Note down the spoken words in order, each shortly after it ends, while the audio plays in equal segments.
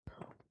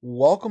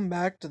Welcome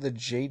back to the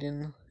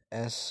Jaden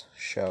S.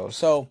 Show.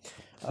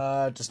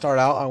 To start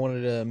out, I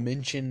wanted to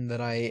mention that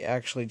I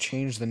actually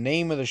changed the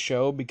name of the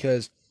show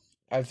because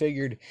I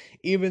figured,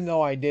 even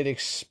though I did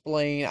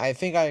explain, I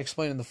think I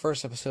explained in the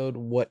first episode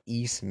what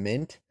East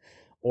meant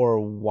or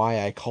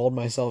why I called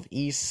myself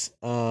East.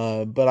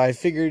 But I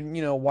figured,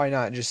 why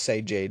not just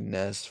say Jaden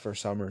S. for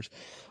Summers?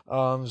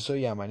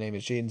 Yeah, my name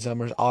is Jaden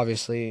Summers.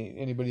 Obviously,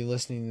 anybody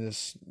listening to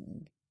this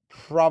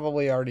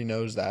probably already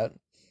knows that.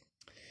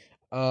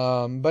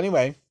 But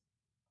anyway,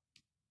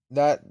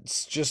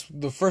 that's just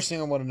the first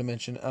thing I wanted to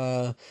mention,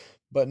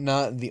 but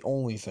not the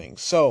only thing.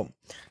 So,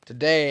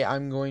 today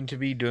I'm going to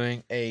be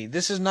doing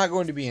this is not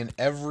going to be an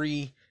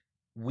every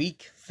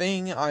week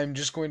thing. I'm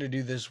just going to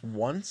do this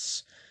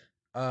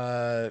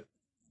uh,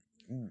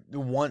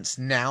 once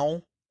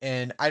now,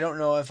 and I don't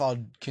know if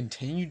I'll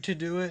continue to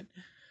do it,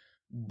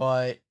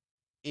 but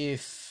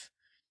if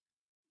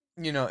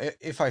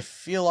if I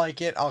feel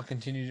like it, I'll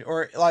continue to,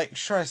 or like,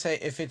 should I say,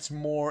 if it's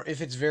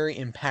very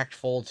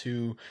impactful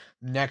to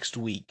next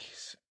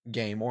week's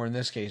game, or in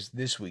this case,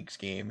 this week's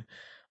game,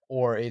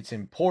 or it's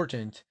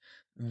important,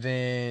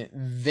 then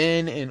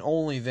and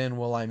only then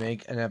will I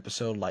make an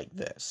episode like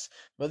this.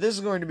 But this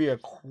is going to be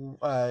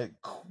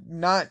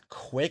not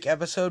quick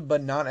episode,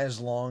 but not as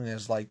long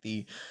as like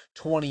the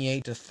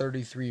 28 to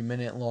 33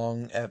 minute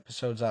long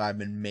episodes that I've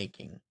been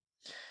making.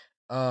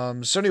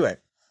 So anyway,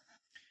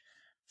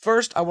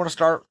 first, I want to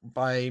start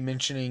by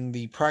mentioning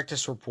the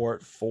practice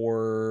report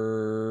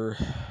for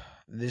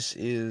this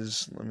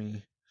is let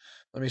me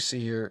see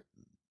here.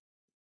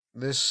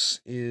 This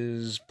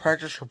is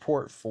practice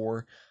report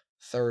for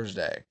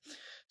Thursday.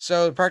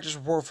 So the practice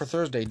report for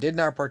Thursday did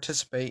not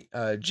participate.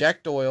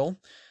 Jack Doyle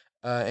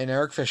and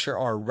Eric Fisher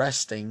are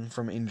resting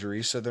from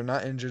injury, so they're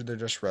not injured; they're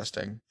just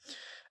resting.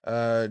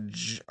 I'm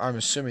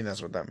assuming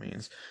that's what that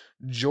means.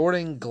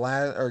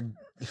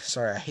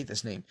 Sorry, I hate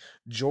this name.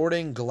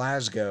 Jordan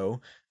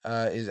Glasgow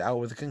is out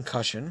with a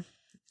concussion,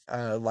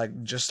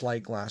 just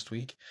like last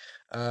week.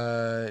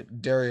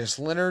 Darius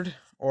Leonard,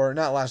 or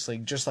not last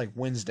week, just like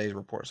Wednesday's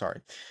report.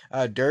 Sorry,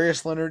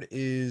 Darius Leonard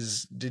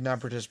did not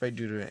participate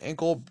due to an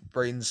ankle.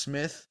 Braden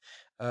Smith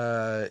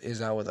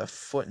is out with a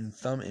foot and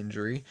thumb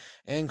injury,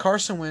 and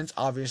Carson Wentz,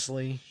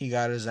 obviously he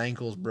got his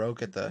ankles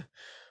broke at the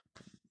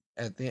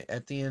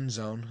end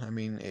zone. I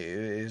mean, it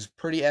is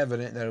pretty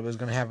evident that it was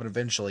going to happen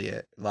eventually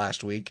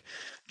last week,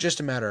 just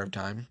a matter of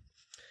time.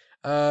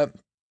 Uh,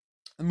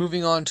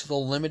 Moving on to the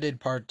limited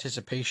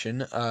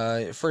participation.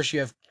 First you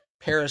have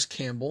Paris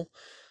Campbell,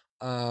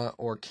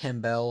 or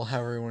Campbell,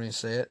 however you want to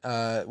say it,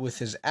 with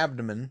his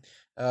abdomen.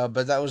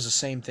 But that was the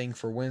same thing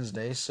for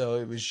Wednesday, so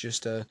it was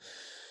just a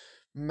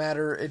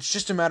matter. It's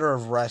just a matter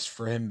of rest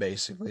for him,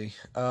 basically.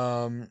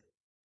 For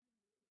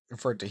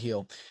it to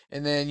heal.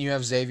 And then you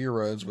have Xavier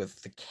Rhodes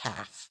with the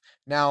calf.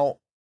 Now,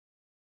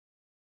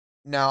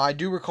 I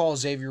do recall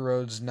Xavier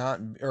Rhodes not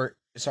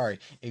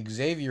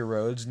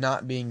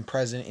being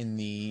present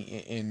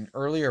in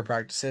earlier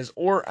practices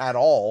or at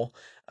all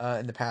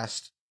in the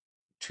past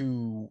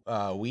 2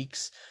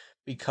 weeks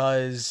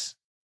because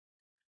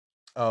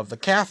of the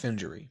calf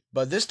injury.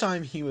 But this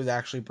time he was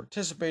actually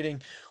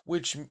participating,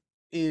 which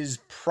is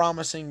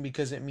promising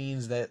because it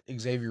means that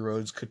Xavier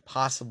Rhodes could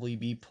possibly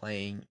be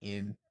playing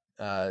in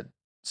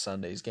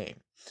Sunday's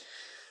game,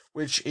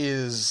 which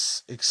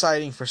is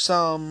exciting for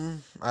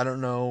some. I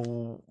don't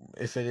know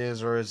if it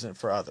is or isn't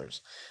for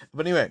others.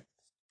 But anyway,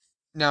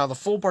 now the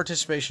full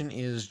participation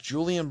is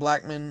Julian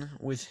Blackman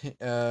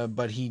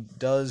but he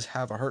does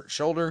have a hurt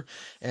shoulder,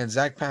 and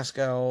Zach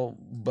Pascal,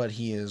 but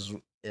he is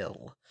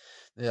ill.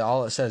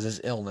 All it says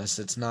is illness.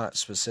 It's not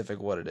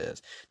specific what it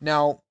is.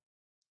 Now,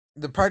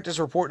 the practice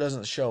report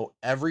doesn't show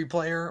every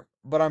player,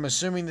 but I'm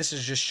assuming this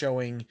is just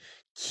showing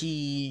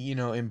key,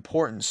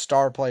 important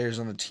star players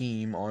on the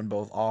team on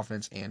both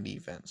offense and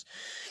defense.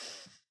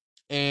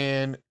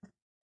 And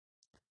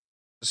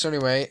so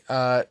anyway,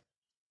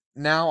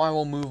 now I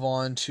will move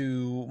on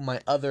to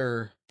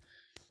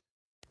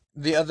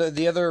the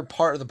other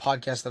part of the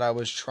podcast that I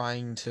was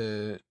trying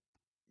to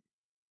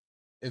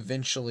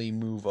eventually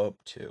move up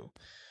to.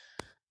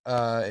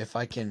 If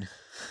I can,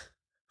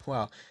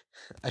 wow,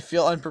 I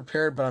feel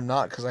unprepared, but I'm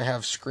not because I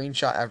have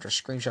screenshot after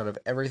screenshot of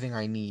everything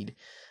I need.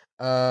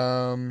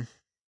 Um,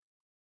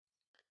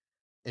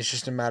 it's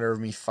just a matter of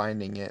me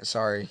finding it.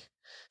 Sorry.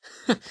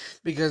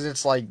 Because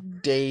it's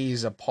like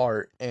days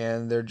apart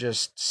and they're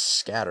just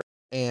scattered.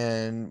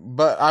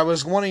 But I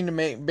was wanting to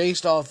make,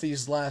 based off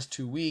these last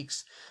 2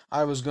 weeks,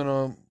 I was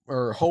gonna,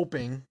 or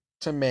hoping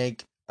to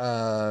make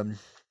what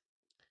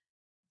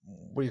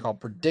do you call,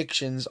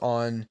 predictions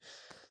on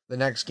the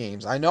next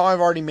games. I know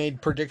I've already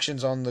made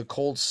predictions on the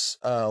Colts,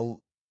 the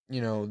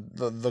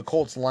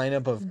Colts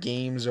lineup of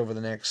games over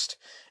the next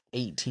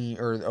 18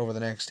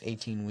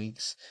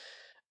 weeks.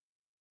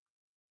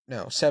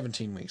 No,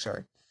 17 weeks,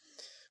 sorry.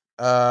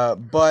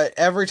 But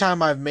every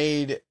time I've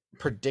made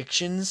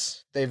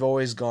predictions, they've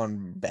always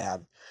gone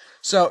bad.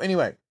 So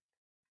anyway,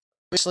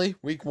 obviously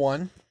week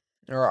one,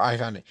 or I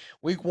found it.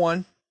 Week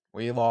one,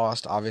 we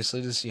lost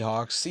obviously to the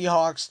Seahawks.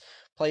 Seahawks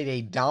played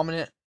a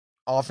dominant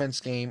offense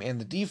game, and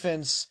the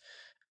defense,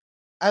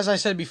 as I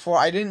said before,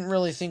 I didn't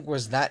really think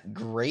was that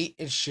great.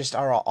 It's just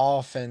our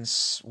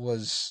offense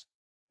was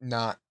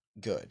not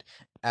good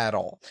at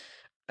all.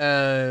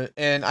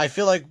 And I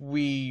feel like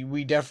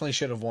we definitely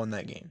should have won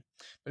that game.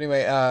 But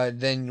anyway,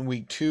 then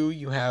week 2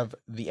 you have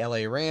the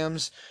LA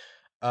Rams.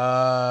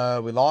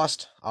 We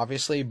lost,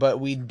 obviously, but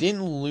we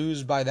didn't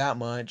lose by that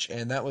much,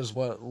 and that was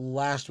what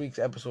last week's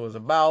episode was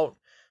about,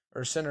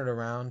 or centered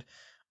around,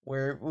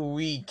 where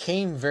we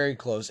came very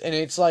close. And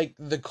it's like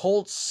the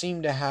Colts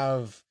seem to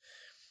have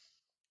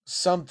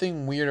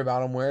something weird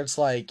about them, where it's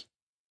like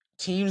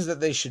teams that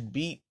they should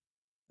beat,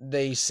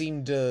 they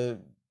seem to,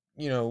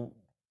 you know,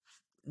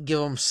 give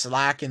them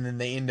slack, and then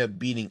they end up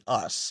beating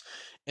us.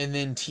 And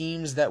then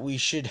teams that we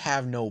should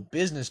have no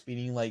business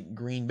beating, like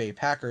Green Bay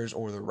Packers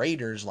or the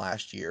Raiders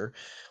last year,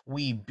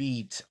 we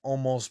beat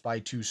almost by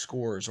 2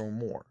 scores or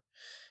more.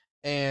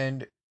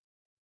 And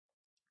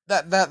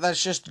that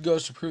just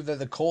goes to prove that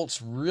the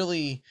Colts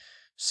really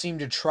seem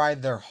to try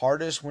their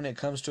hardest when it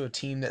comes to a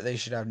team that they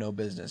should have no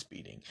business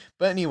beating.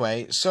 But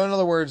anyway, so in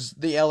other words,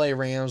 the LA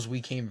Rams, we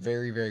came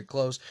very, very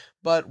close,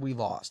 but we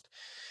lost.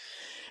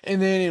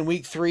 And then in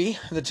week 3,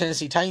 the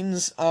Tennessee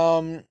Titans,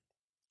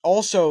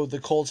 also the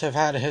Colts have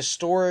had a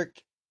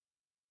historic,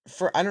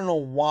 for I don't know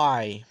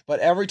why, but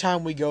every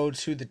time we go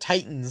to the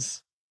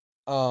Titans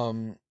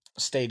um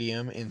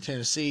stadium in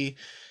Tennessee,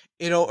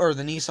 or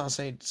the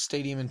Nissan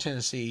Stadium in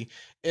Tennessee,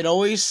 it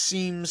always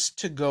seems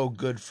to go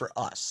good for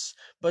us.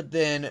 But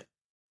then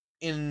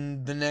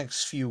in the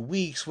next few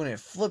weeks, when it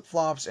flip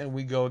flops and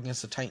we go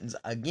against the Titans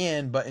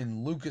again, but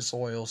in Lucas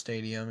Oil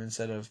Stadium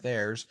instead of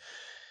theirs,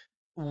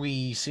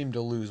 we seem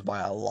to lose by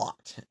a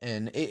lot.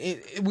 And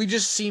we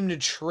just seem to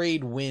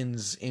trade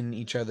wins in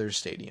each other's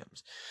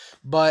stadiums.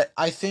 But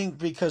I think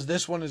because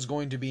this one is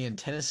going to be in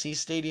Tennessee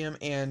Stadium,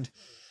 and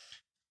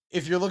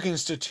if you're looking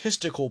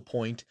statistical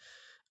point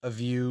of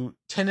view,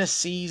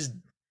 Tennessee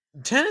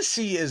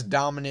is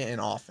dominant in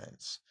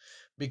offense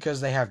because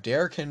they have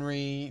Derrick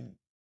Henry,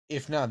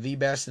 if not the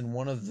best, in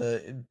one of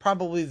the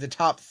probably the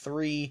top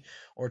 3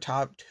 or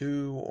top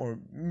 2, or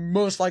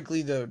most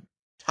likely the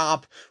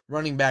top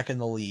running back in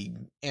the league.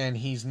 And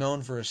he's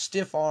known for his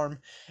stiff arm,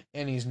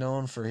 and he's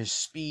known for his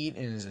speed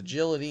and his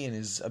agility and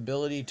his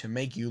ability to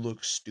make you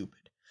look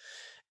stupid.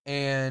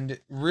 And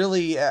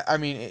really, I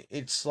mean,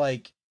 it's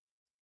like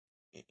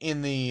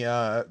in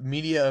the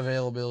media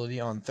availability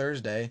on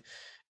Thursday,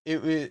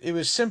 it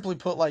was simply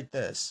put like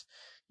this: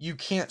 you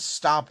can't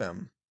stop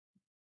him,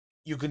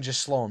 you can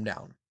just slow him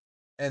down.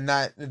 And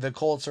that the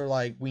Colts are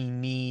like, we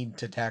need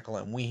to tackle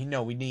him. We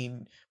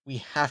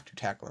have to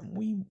tackle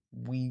him.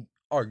 We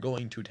are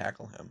going to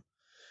tackle him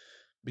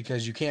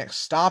because you can't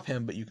stop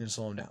him, but you can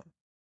slow him down.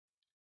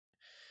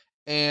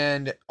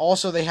 And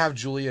also they have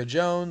Julia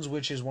Jones,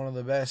 which is one of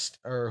the best,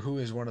 or who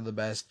is one of the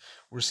best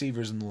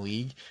receivers in the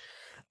league.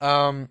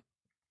 Um,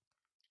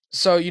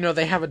 so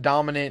they have a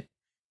dominant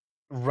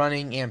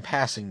running and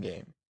passing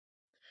game.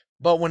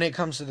 But when it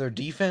comes to their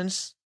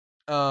defense,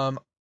 um,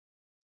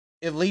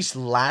 at least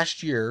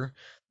last year,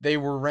 they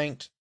were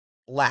ranked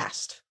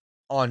last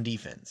on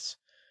defense.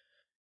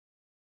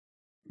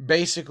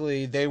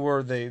 Basically, they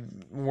were the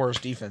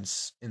worst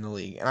defense in the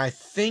league. And I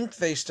think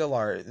they still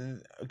are.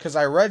 Because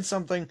I read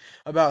something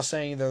about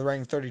saying they're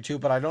ranked 32,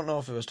 but I don't know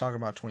if it was talking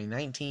about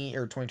 2019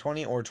 or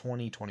 2020 or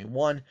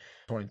 2021.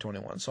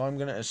 2021. So I'm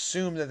going to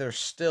assume that they're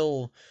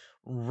still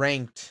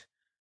ranked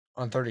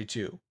on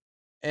 32.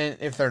 And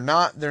if they're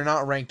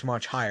not ranked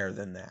much higher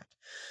than that.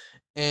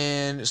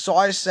 And so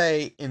I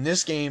say in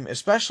this game,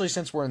 especially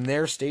since we're in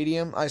their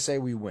stadium, I say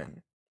we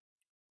win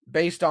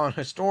based on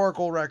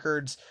historical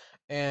records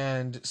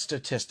and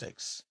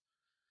statistics.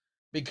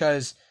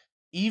 Because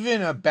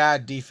even a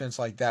bad defense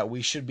like that,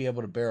 we should be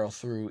able to barrel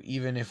through,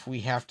 even if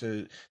we have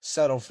to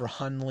settle for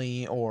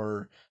Hundley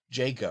or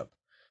Jacob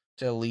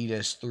to lead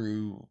us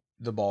through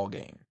the ball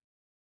game.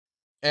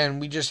 And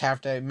we just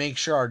have to make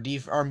sure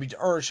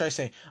or should I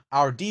say,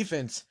 our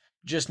defense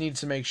just needs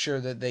to make sure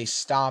that they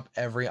stop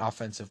every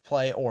offensive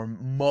play, or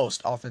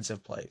most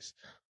offensive plays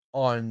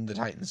on the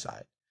Titans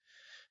side,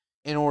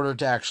 in order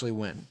to actually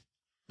win.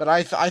 But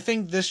I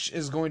think this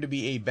is going to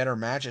be a better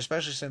match,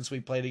 especially since we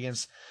played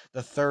against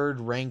the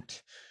third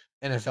ranked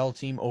NFL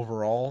team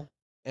overall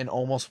and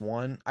almost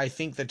won. I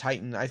think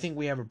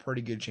we have a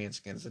pretty good chance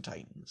against the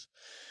Titans.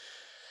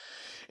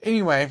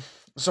 Anyway,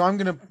 so I'm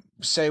gonna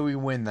say we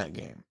win that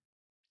game.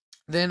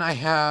 Then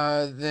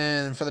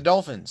for the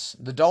Dolphins.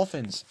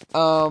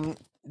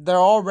 They're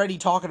already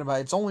talking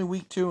about, it's only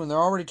week 2 and they're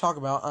already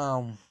talking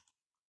about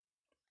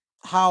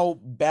how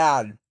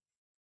bad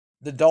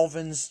the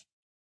Dolphins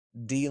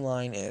D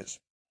line is.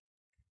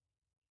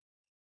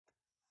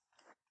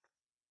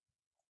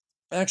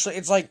 Actually,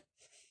 it's like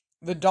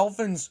the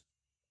Dolphins,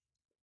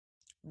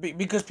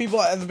 because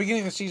people at the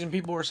beginning of the season,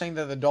 people were saying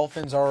that the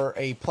Dolphins are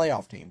a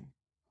playoff team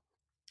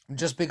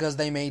just because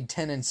they made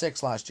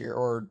 10-6 last year,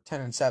 or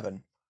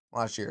 10-7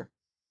 last year.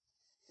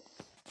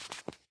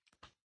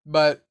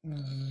 But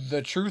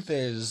the truth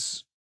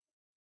is,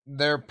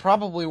 they're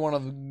probably one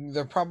of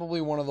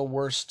the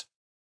worst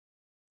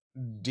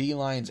D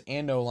lines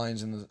and O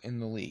lines in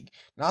the league.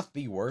 Not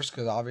the worst,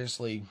 because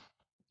obviously,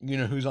 you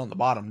know who's on the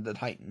bottom, the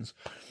Titans.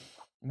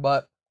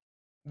 But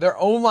their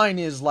O line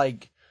is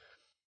like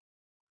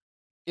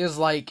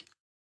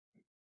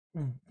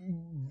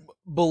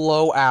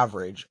below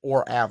average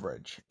or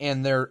average,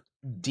 and their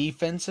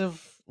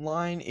defensive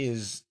line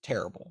is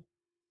terrible.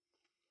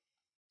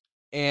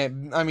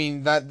 And I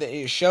mean that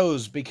it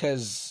shows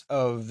because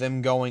of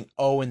them going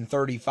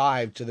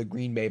 0-35 to the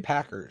Green Bay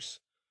Packers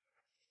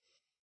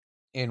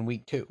in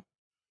week 2.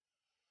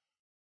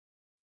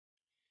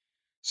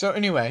 So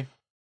anyway,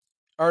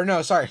 or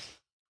no, sorry,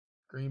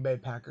 Green Bay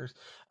Packers.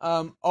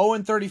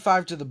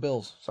 0-35 to the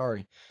Bills.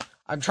 Sorry,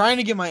 I'm trying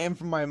to get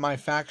my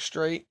facts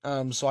straight,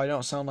 so I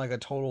don't sound like a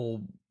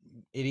total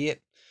idiot.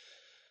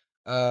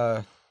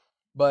 Uh,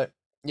 but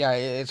yeah,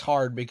 it's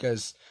hard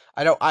because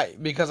I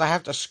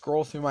have to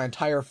scroll through my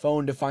entire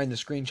phone to find the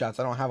screenshots.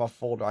 I don't have a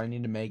folder. I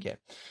need to make it.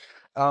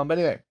 But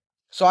anyway,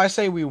 so I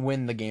say we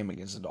win the game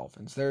against the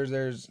Dolphins.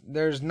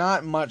 There's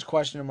not much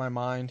question in my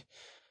mind.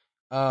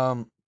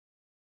 Um,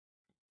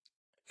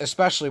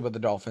 especially with the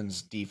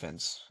Dolphins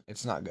defense.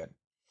 It's not good.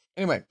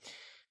 Anyway,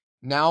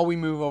 now we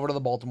move over to the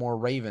Baltimore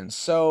Ravens.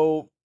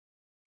 So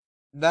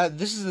that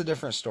this is a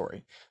different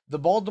story. The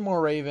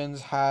Baltimore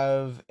Ravens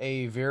have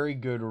a very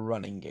good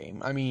running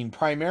game. I mean,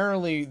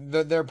 primarily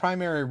their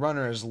primary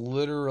runner is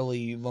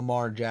literally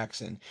Lamar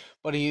Jackson,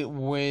 but he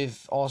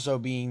with also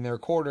being their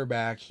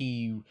quarterback,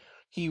 he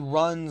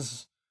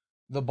runs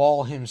the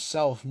ball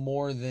himself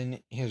more than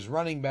his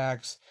running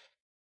backs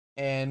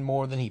and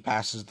more than he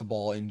passes the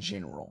ball in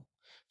general.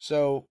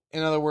 So,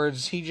 in other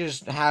words, he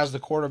just has the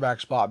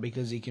quarterback spot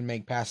because he can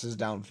make passes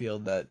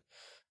downfield that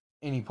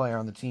any player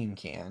on the team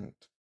can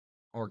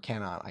or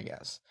cannot, I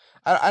guess.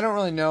 I don't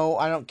really know.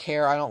 I don't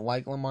care. I don't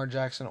like Lamar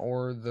Jackson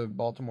or the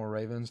Baltimore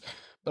Ravens,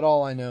 but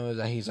all I know is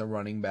that he's a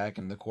running back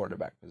in the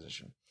quarterback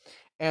position.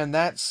 And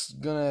that's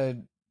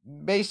gonna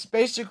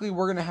basically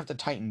we're gonna have to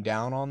tighten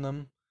down on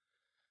them.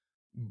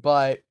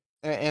 But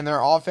and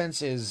their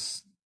offense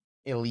is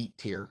elite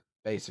tier,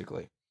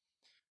 basically.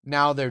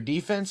 Now their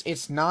defense,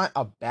 it's not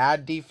a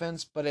bad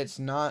defense, but it's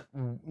not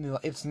in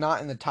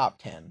the top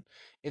 10.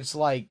 It's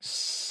like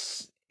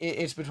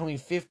it's between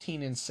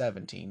 15 and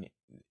 17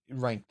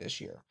 ranked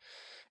this year.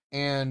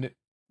 And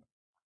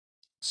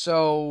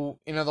so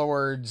in other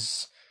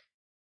words,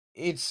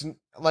 it's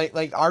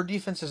like our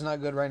defense is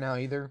not good right now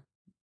either,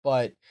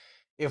 but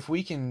if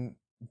we can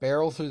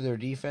barrel through their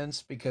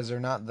defense because they're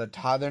not in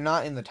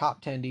the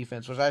top 10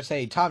 defense, which I'd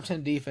say top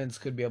 10 defense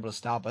could be able to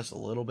stop us a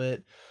little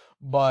bit,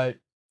 but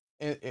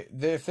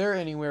if they're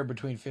anywhere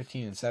between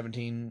 15 and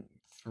 17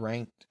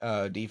 ranked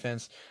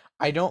defense,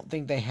 I don't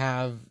think they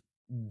have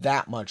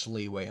that much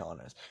leeway on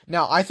us.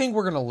 Now, I think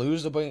we're going to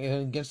lose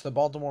against the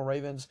Baltimore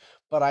Ravens,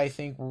 but I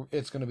think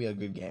it's going to be a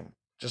good game,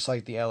 just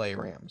like the LA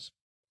Rams.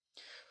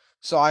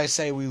 So I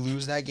say we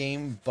lose that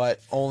game, but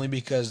only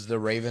because the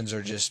Ravens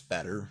are just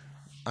better.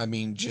 I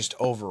mean, just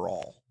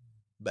overall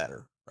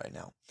better right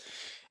now.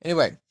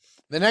 Anyway,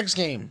 the next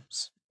game,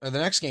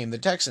 the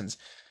Texans.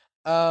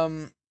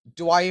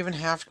 Do I even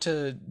have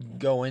to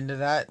go into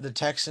that? The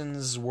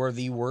Texans were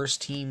the worst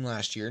team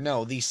last year.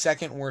 No, the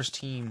second worst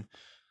team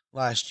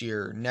last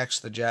year, next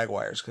to the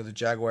Jaguars, because the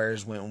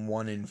Jaguars went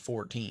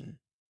 1-14.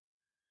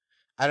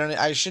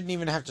 I shouldn't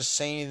even have to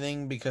say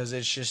anything because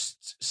it's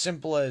just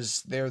simple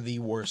as they're the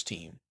worst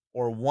team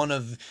or one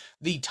of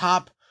the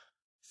top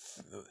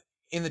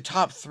in the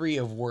top 3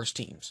 of worst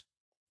teams.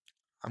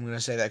 I'm going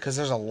to say that because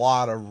there's a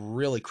lot of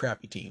really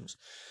crappy teams.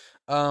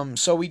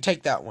 So we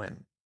take that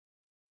win.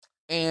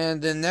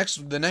 And the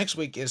next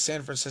week is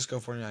San Francisco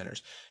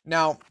 49ers.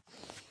 Now,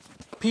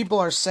 people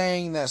are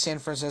saying that San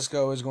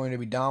Francisco is going to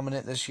be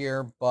dominant this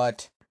year,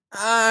 but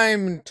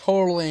I'm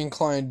totally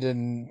inclined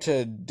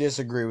to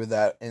disagree with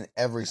that in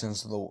every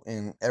sense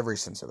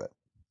of it.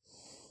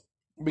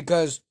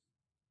 Because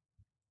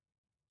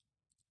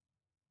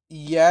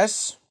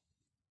yes,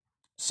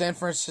 San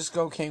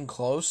Francisco came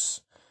close.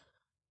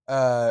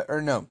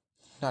 Or no,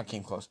 not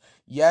came close.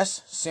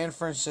 Yes, San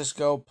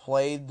Francisco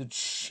played the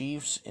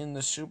Chiefs in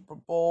the Super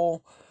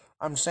Bowl.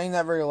 I'm saying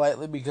that very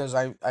lightly because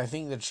I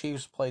think the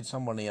Chiefs played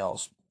somebody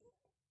else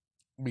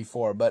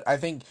before, but I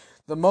think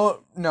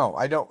no,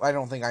 I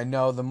don't think I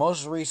know the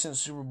most recent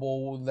Super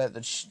Bowl that the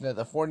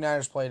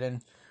 49ers played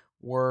in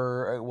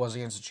was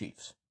against the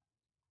Chiefs.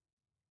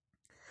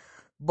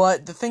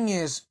 But the thing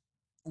is,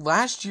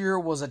 last year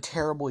was a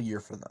terrible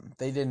year for them.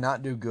 They did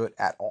not do good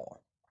at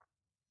all.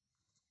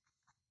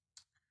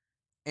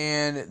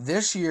 And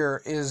this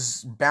year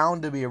is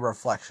bound to be a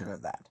reflection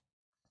of that.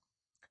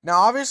 Now,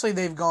 obviously,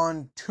 they've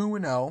gone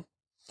 2-0,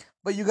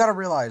 but you got to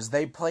realize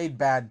they played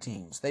bad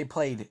teams. They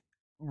played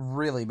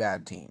really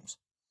bad teams.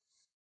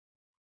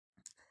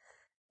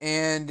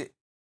 And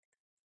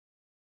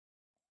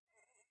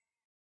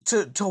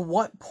to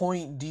what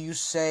point do you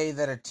say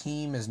that a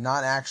team is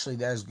not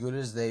actually as good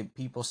as they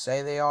people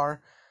say they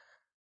are?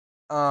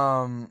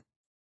 Um,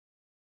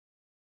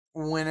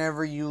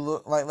 whenever you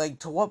look like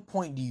to what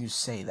point do you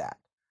say that?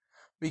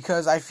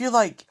 Because I feel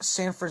like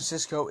San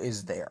Francisco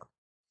is there.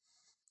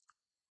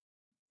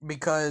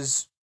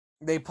 because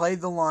they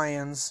played the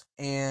Lions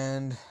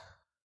and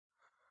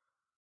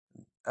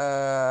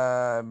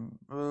uh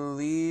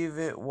believe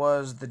it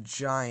was the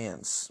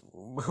Giants.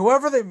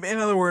 Whoever they in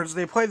other words,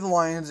 they played the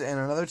Lions and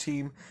another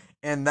team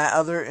and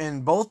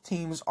both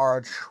teams are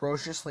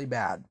atrociously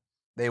bad.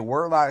 They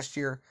were last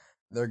year,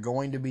 they're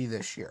going to be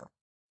this year.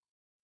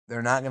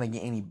 They're not going to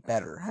get any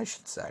better, I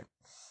should say.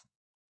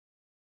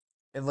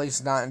 At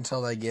least not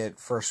until they get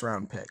first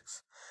round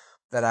picks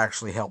that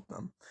actually help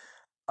them.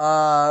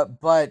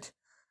 But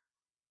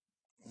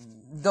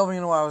delving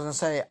into what I was going to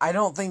say, I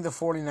don't think the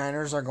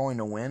 49ers are going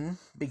to win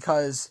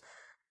because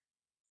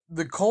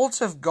the Colts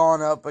have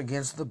gone up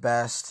against the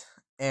best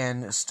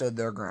and stood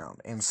their ground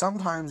and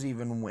sometimes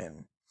even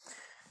win.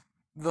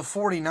 The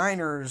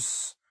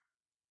 49ers,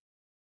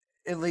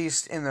 at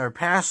least in their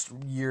past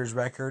year's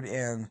record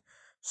and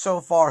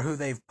so far who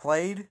they've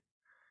played,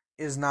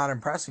 is not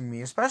impressing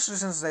me, especially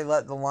since they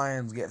let the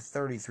Lions get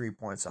 33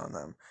 points on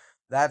them.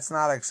 That's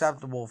not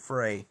acceptable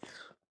for a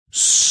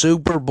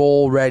Super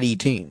Bowl ready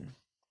team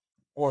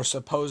or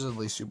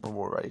supposedly Super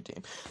Bowl ready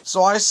team.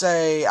 So I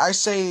say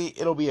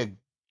it'll be a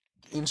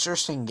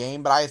interesting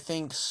game, but I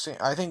think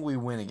we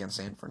win against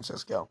San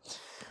Francisco,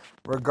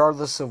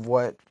 regardless of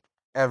what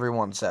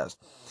everyone says.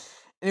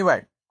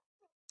 Anyway,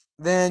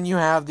 then you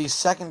have the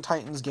second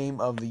Titans game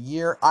of the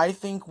year. I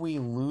think we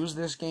lose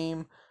this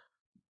game.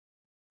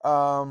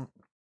 Um,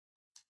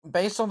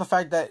 Based on the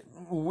fact that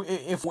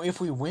if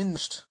we win,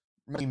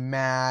 be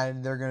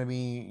mad. They're gonna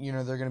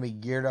be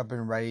geared up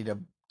and ready to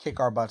kick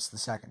our butts the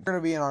second. We're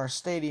gonna be in our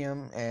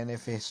stadium, and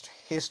if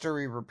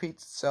history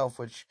repeats itself,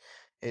 which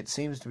it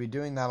seems to be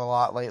doing that a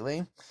lot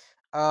lately,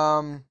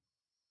 um,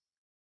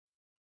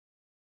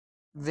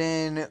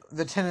 then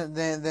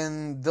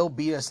they'll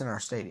beat us in our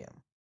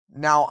stadium.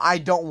 Now, I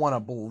don't want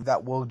to believe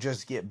that we'll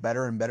just get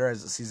better and better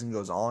as the season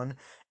goes on,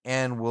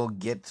 and we'll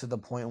get to the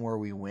point where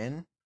we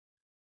win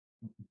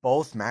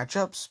both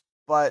matchups,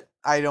 but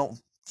I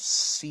don't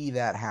see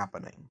that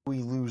happening. We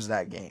lose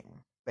that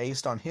game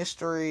based on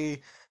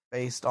history,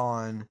 based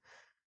on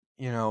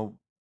you know,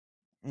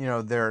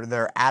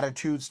 their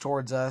attitudes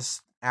towards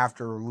us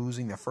after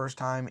losing the first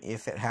time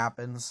if it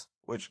happens,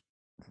 which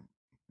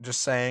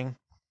just saying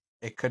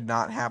it could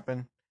not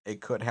happen.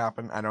 It could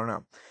happen. I don't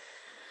know.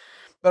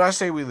 But I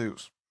say we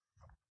lose.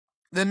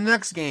 The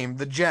next game,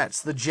 the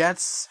Jets. The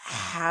Jets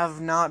have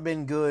not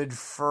been good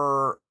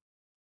for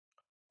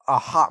a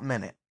hot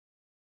minute.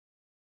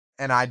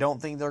 And I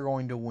don't think they're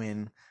going to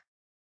win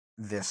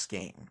this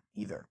game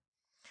either.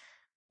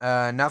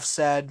 Enough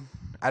said.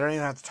 I don't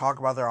even have to talk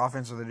about their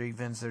offense or their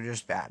defense. They're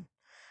just bad.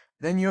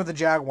 Then you have the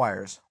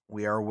Jaguars.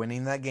 We are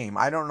winning that game.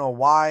 I don't know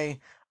why.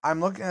 I'm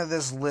looking at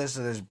this list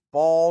of this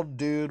bald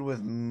dude with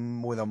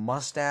a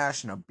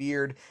mustache and a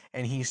beard,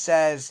 and he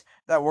says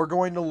that we're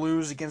going to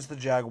lose against the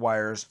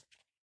Jaguars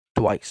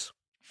twice.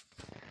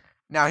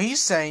 Now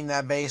he's saying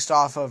that based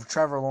off of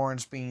Trevor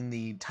Lawrence being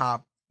the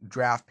top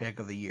draft pick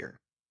of the year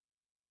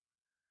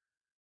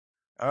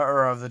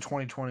or of the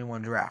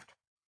 2021 draft.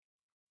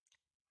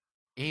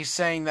 He's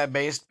saying that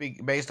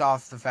based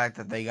off the fact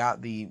that they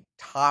got the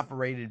top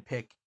rated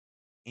pick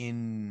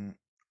in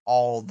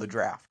all the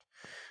draft.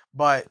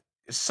 But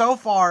so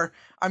far,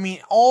 I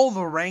mean, all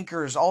the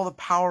rankers, all the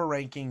power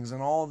rankings,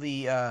 and all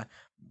the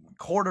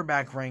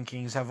quarterback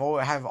rankings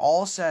have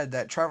all said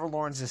that Trevor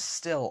Lawrence is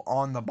still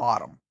on the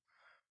bottom,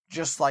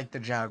 just like the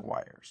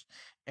Jaguars,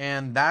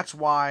 and that's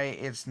why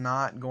it's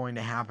not going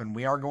to happen.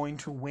 We are going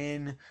to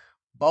win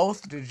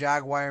both the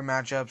Jaguar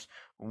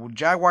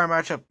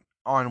matchup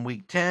on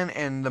week 10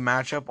 and the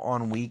matchup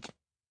on week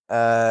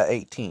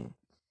 18.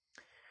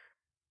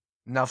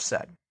 Enough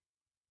said.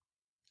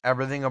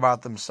 Everything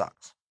about them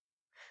sucks.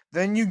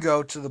 Then you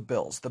go to the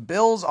Bills. The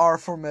Bills are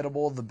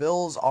formidable. The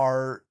Bills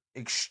are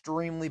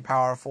extremely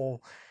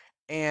powerful.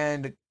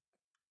 And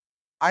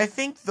I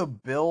think the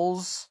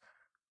Bills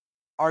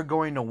are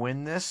going to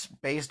win this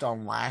based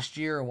on last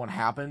year and what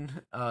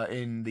happened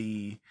in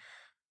the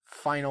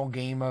final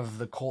game of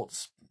the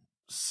Colts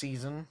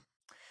season.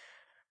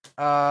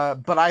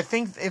 But I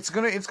think it's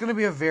gonna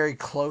be a very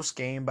close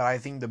game. But I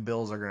think the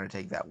Bills are gonna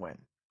take that win.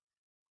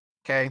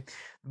 Okay,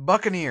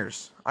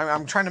 Buccaneers.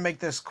 I'm trying to make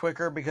this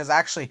quicker because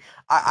actually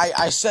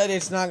I said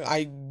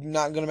I'm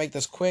not gonna make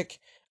this quick.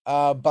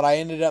 But I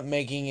ended up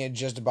making it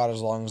just about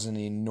as long as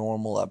any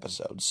normal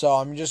episode. So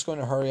I'm just going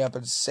to hurry up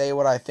and say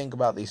what I think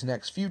about these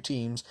next few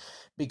teams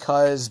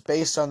because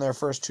based on their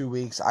first 2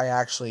 weeks, I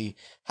actually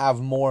have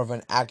more of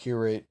an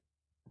accurate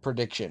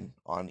prediction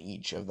on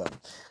each of them.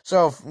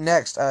 So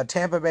next,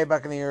 Tampa Bay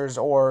Buccaneers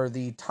or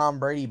the Tom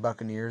Brady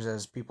Buccaneers,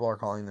 as people are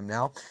calling them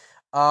now.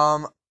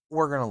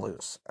 We're gonna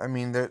lose. I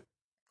mean,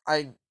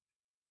 I.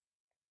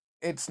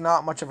 It's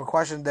not much of a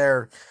question.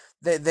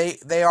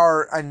 They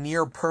are a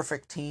near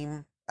perfect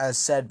team, as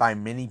said by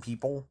many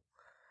people,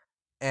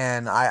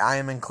 and I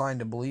am inclined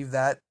to believe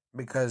that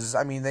because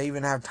I mean they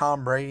even have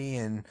Tom Brady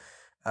and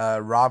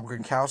Rob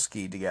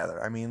Gronkowski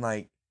together. I mean,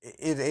 like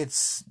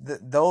it's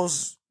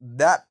those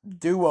that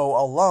duo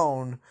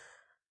alone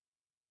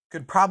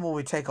could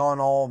probably take on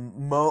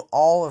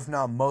all if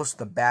not most of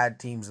the bad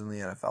teams in the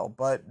NFL.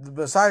 But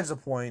besides the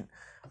point,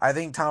 I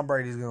think Tom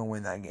Brady's going to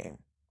win that game.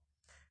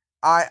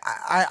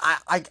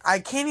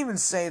 I can't even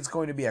say it's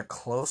going to be a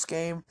close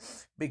game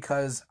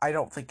because I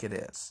don't think it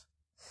is.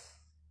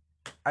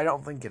 I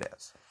don't think it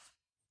is.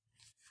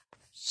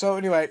 So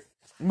anyway,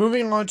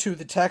 moving on to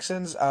the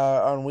Texans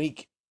on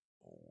week.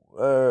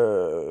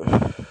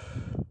 Uh,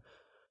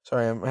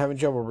 sorry, I'm having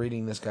trouble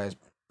reading this guy's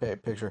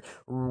picture.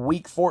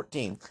 Week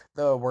 14,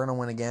 though we're gonna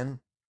win again.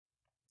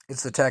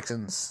 It's the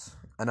Texans.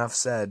 Enough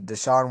said.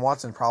 Deshaun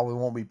Watson probably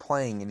won't be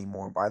playing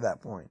anymore by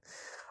that point.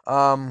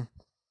 Um,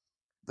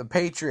 the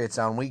Patriots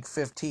on week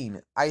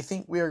 15. I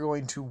think we are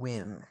going to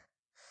win.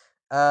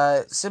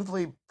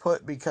 Simply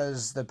put,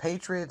 because the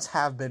Patriots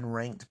have been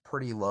ranked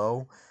pretty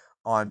low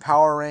on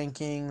power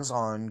rankings,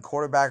 on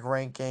quarterback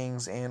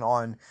rankings, and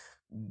on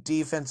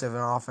defensive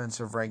and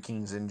offensive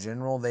rankings in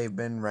general. They've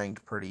been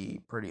ranked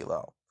pretty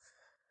low,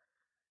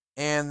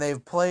 and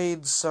they've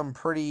played some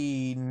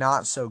pretty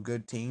not so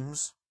good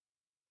teams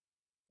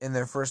in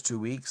their first 2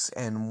 weeks,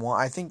 and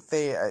I think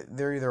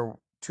they're either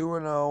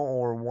 2-0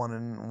 or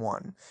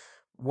 1-1.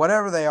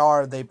 Whatever they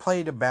are, they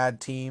played a bad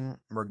team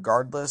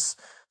regardless.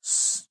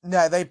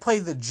 Yeah, they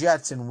played the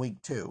Jets in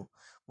week 2.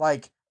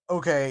 Like,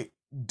 okay,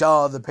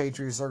 duh, the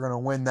Patriots are going to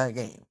win that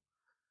game.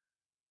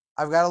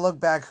 I've got to look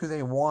back who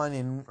they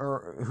won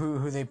or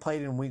who they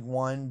played in week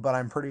 1, but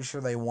I'm pretty sure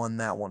they won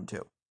that one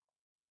too.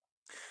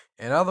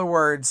 In other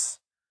words,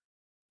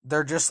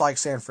 they're just like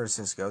San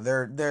Francisco.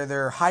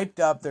 They're hyped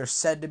up, they're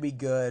said to be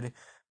good,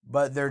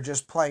 but they're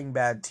just playing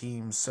bad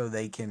teams so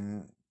they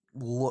can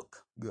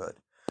look good.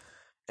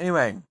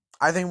 Anyway,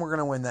 I think we're going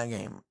to win that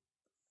game.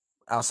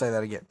 I'll say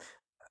that again.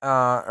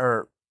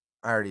 Or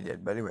I already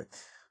did, but anyway.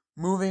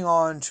 Moving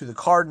on to the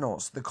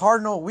Cardinals.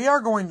 We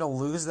are going to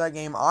lose that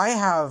game. I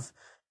have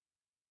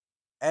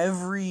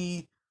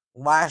every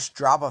last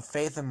drop of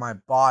faith in my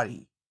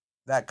body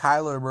that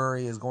Kyler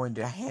Murray is going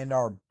to hand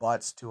our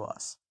butts to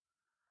us.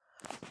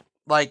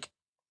 Like,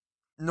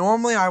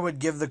 normally I would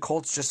give the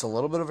Colts just a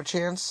little bit of a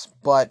chance,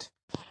 but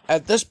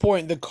at this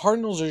point, the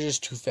Cardinals are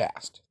just too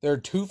fast. They're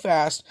too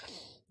fast.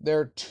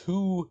 They're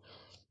too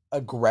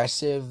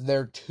aggressive.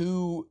 They're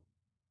too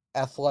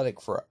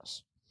athletic for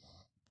us.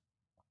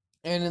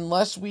 And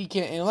unless we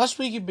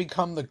can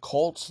become the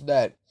Colts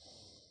that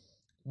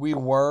we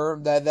were,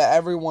 that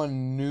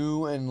everyone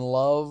knew and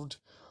loved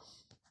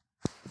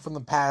from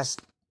the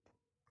past,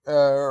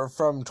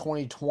 from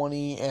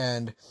 2020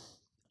 and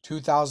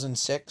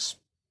 2006,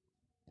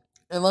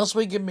 unless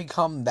we can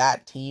become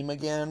that team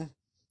again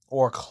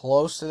or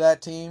close to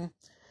that team,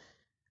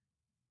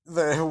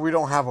 we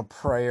don't have a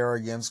prayer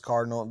against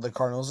the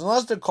Cardinals,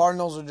 unless the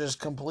Cardinals are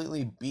just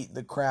completely beat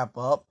the crap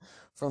up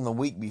from the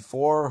week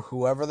before,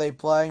 whoever they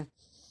play.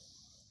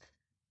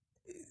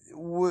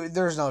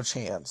 There's no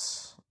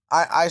chance.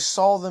 I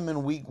saw them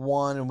in week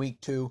 1 and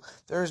week 2.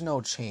 There's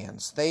no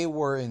chance. They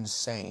were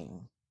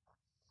insane.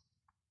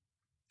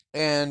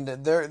 And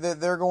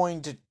they're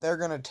going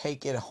to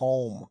take it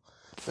home.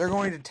 They're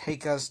going to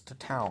take us to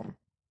town.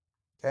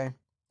 Okay?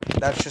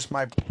 That's just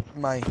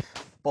my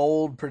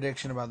bold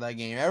prediction about that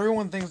game.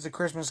 Everyone thinks the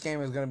Christmas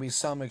game is going to be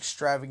some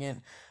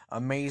extravagant,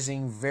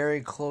 amazing,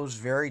 very close,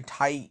 very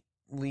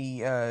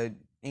tightly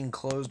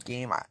enclosed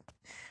game.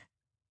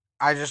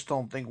 I just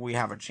don't think we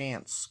have a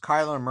chance.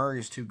 Kyler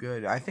Murray's too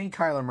good. I think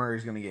Kyler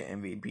Murray's going to get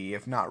MVP,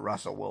 if not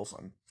Russell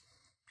Wilson.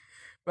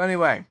 But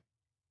anyway,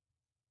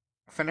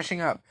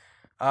 finishing up.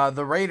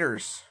 The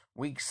Raiders,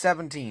 week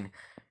 17.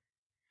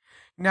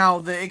 Now,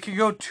 it could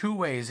go two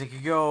ways. It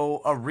could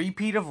go a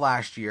repeat of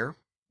last year,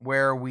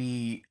 where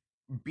we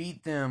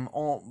beat them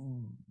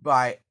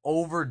by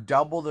over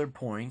double their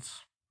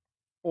points,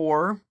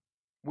 or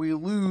we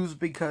lose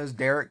because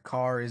Derek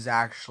Carr is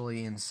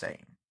actually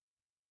insane.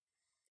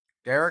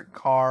 Derek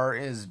Carr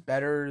is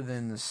better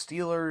than the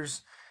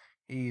Steelers.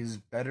 He's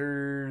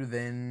better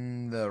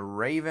than the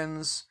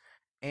Ravens.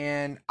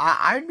 And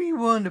I'd be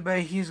willing to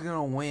bet he's going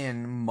to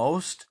win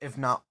most, if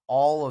not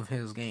all, of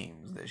his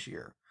games this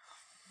year.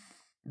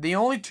 The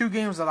only 2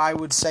 games that I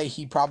would say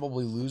he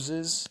probably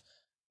loses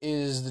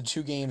is the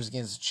 2 games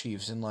against the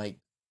Chiefs, in like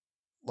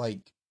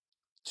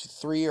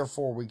 3 or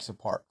 4 weeks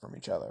apart from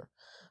each other.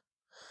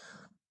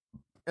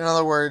 In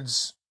other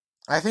words,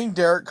 I think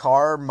Derek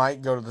Carr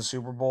might go to the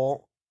Super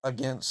Bowl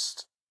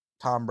against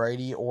Tom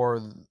Brady or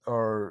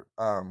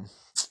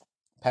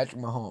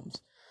Patrick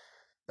Mahomes.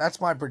 That's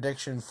my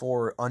prediction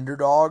for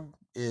underdog,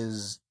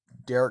 is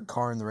Derek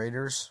Carr and the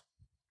Raiders.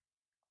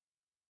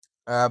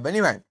 But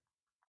anyway,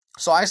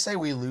 so I say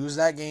we lose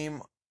that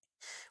game.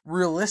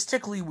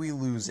 Realistically, we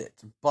lose it,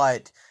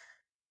 but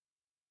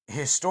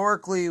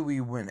historically,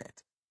 we win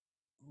it.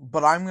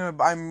 But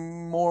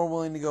I'm more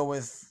willing to go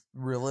with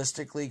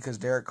realistically because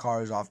Derek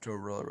Carr is off to a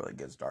really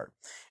good start.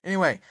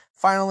 Anyway,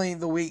 finally,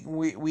 the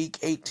week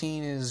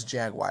 18 is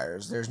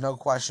Jaguars. There's no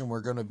question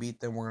we're going to beat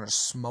them. We're going to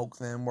smoke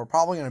them. We're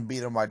probably going to beat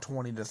them by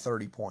 20 to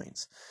 30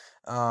 points.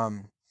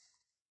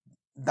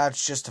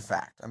 That's just a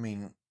fact. I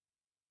mean,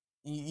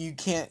 you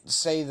can't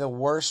say the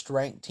worst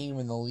ranked team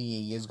in the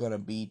league is going to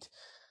beat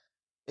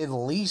at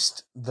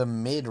least the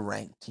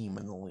mid-ranked team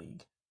in the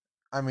league.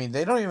 I mean,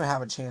 they don't even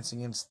have a chance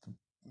against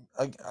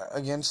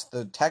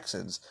the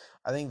Texans.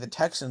 I think the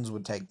Texans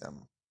would take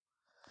them.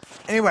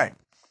 Anyway,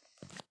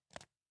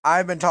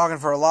 I've been talking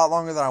for a lot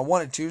longer than I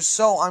wanted to,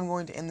 so I'm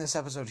going to end this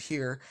episode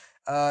here.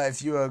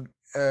 If you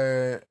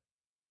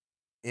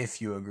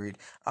agreed,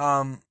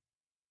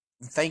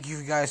 thank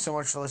you guys so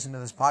much for listening to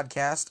this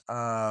podcast.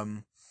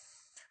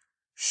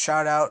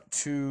 Shout out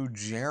to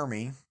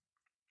Jeremy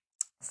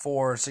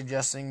for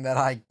suggesting that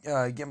I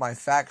get my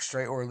facts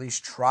straight, or at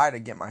least try to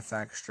get my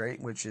facts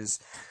straight, which is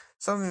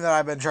something that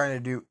I've been trying to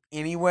do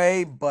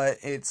anyway, but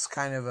it's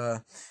kind of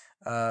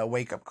a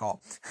wake up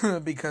call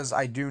because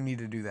I do need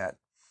to do that.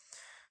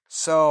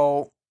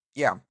 So,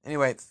 yeah,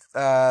 anyway,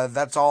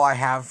 that's all I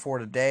have for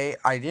today.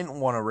 I didn't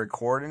want to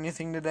record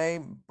anything today,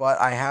 but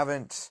I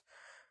haven't.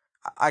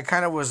 I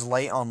kind of was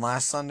late on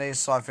last Sunday,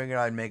 so I figured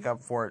I'd make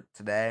up for it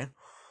today.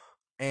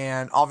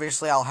 And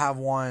obviously, I'll have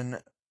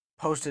one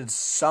posted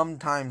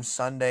sometime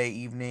Sunday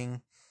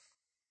evening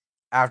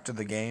after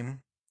the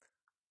game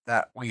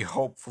that we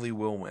hopefully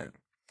will win.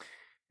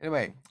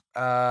 Anyway,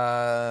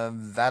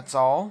 that's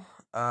all.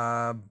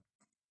 I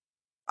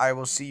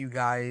will see you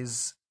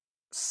guys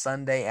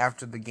Sunday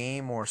after the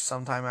game or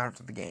sometime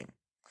after the game.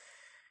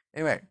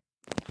 Anyway,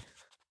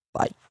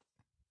 bye.